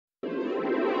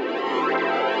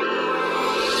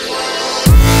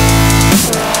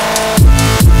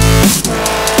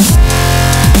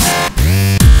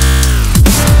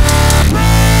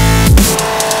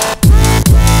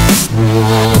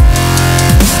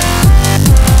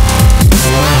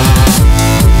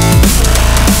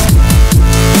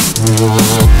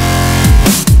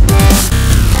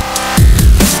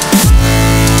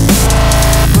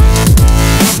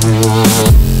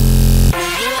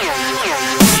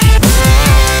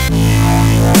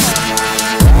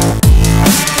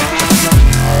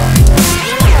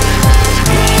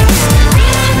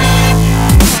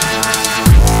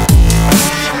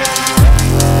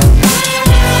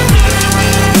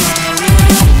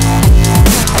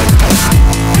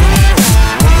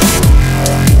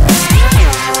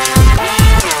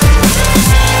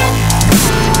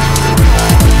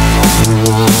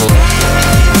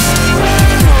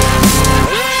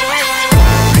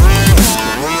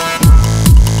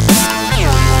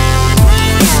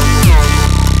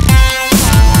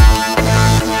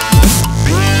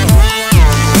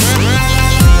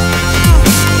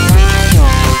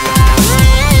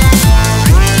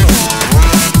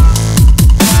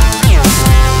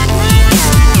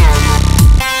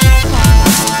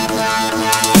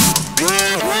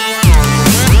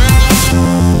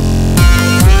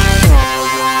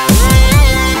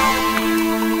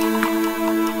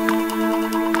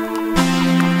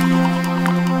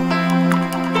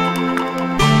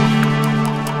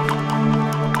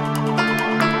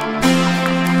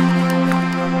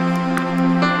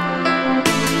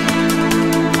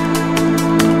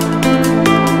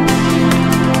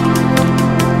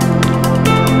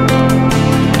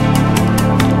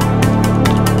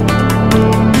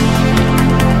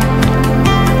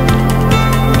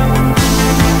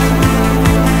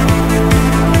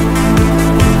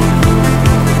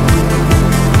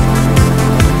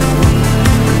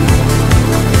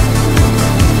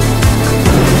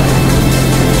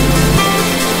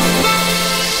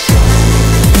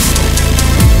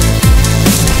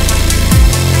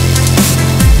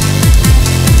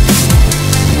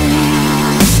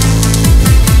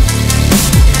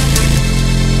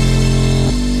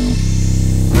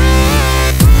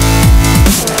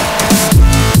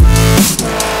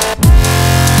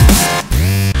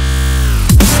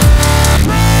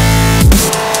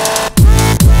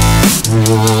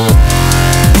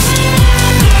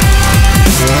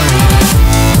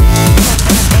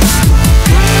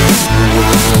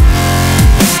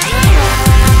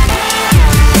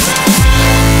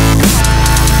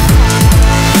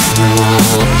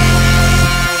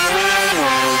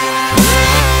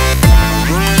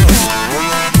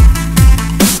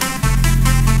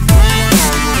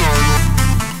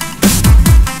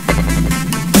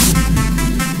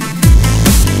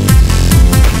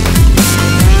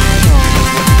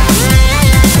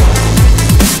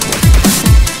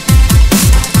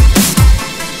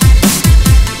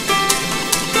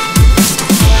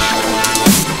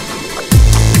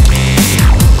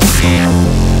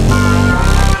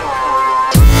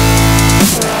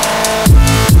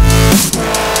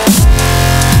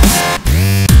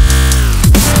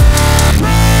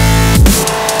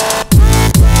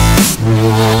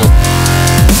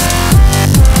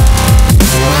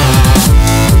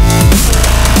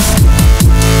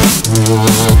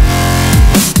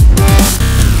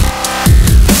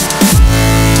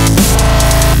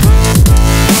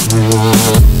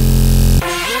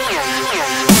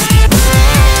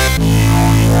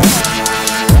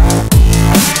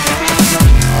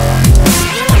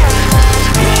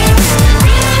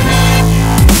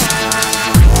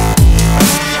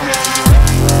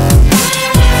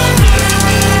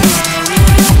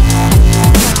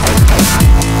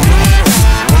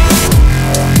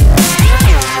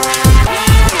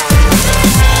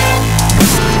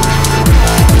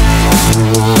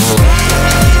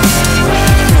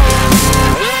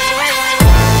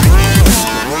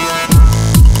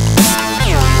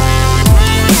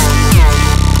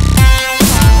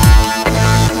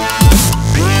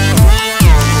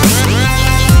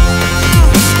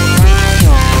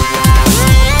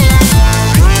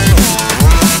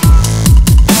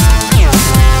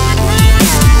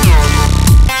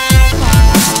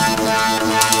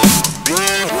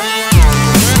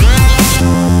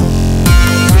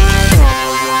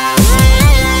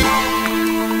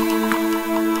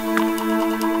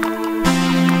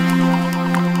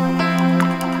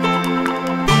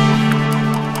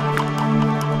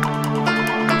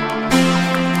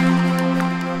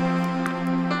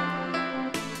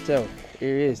himself.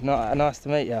 Here he is. Nice to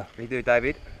meet you. How you doing,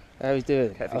 David? How you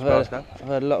doing? Catfish I've Capers.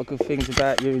 heard a lot of good things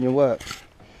about you and your work.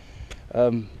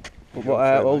 But what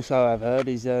I also have heard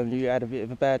is you had a bit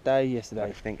of a bad day yesterday.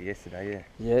 I think yesterday,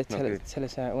 yeah. Yeah, tell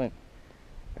us how it went.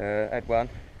 Had one.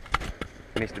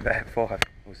 Missed about 5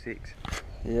 or 6.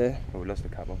 Yeah. Well, we lost a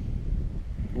couple.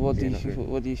 What do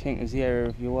you think was the error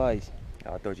of your ways?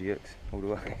 Oh, dodgy hooks all the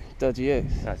way. Dodgy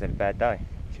hooks? No, it's had a bad day.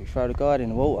 Should we throw the guide in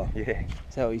the water? Yeah.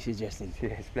 Is that what you suggested?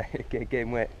 Yeah, get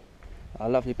him wet. I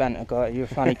love your banter, guy. You're a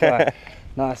funny guy.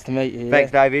 Nice to meet you.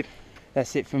 Thanks, yeah? David.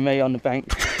 That's it from me on the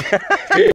bank.